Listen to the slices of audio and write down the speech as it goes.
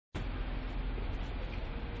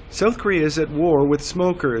South Korea is at war with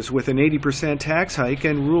smokers with an 80% tax hike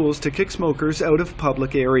and rules to kick smokers out of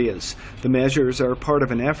public areas. The measures are part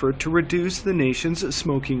of an effort to reduce the nation's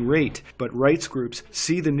smoking rate, but rights groups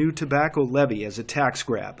see the new tobacco levy as a tax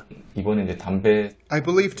grab. I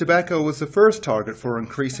believe tobacco was the first target for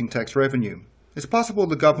increasing tax revenue. It's possible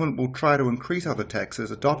the government will try to increase other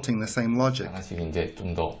taxes adopting the same logic.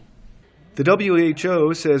 The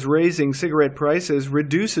WHO says raising cigarette prices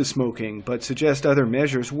reduces smoking, but suggests other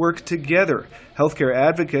measures work together. Healthcare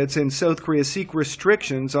advocates in South Korea seek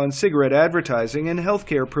restrictions on cigarette advertising and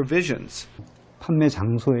healthcare provisions.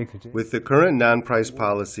 With the current non-price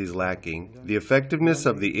policies lacking, the effectiveness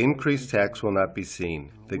of the increased tax will not be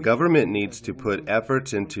seen. The government needs to put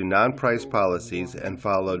efforts into non-price policies and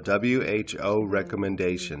follow WHO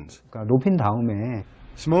recommendations.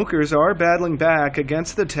 Smokers are battling back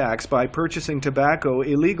against the tax by purchasing tobacco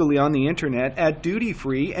illegally on the internet at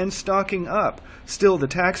duty-free and stocking up. Still, the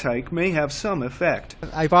tax hike may have some effect.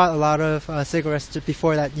 I bought a lot of cigarettes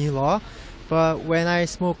before that new law, but when I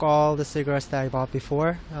smoke all the cigarettes that I bought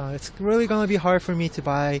before, it's really going to be hard for me to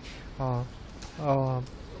buy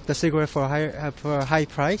the cigarette for a high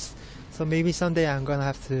price. So maybe someday I'm going to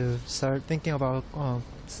have to start thinking about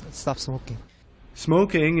stop smoking.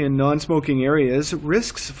 Smoking in non-smoking areas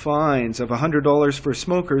risks fines of $100 for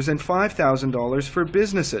smokers and $5,000 for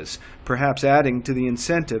businesses, perhaps adding to the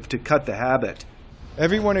incentive to cut the habit.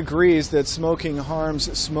 Everyone agrees that smoking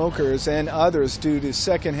harms smokers and others due to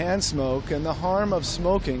secondhand smoke and the harm of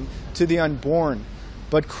smoking to the unborn.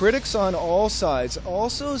 But critics on all sides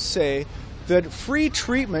also say that free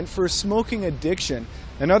treatment for smoking addiction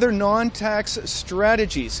and other non-tax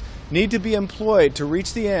strategies need to be employed to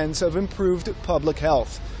reach the ends of improved public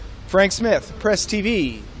health. Frank Smith, Press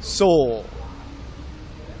TV, Seoul.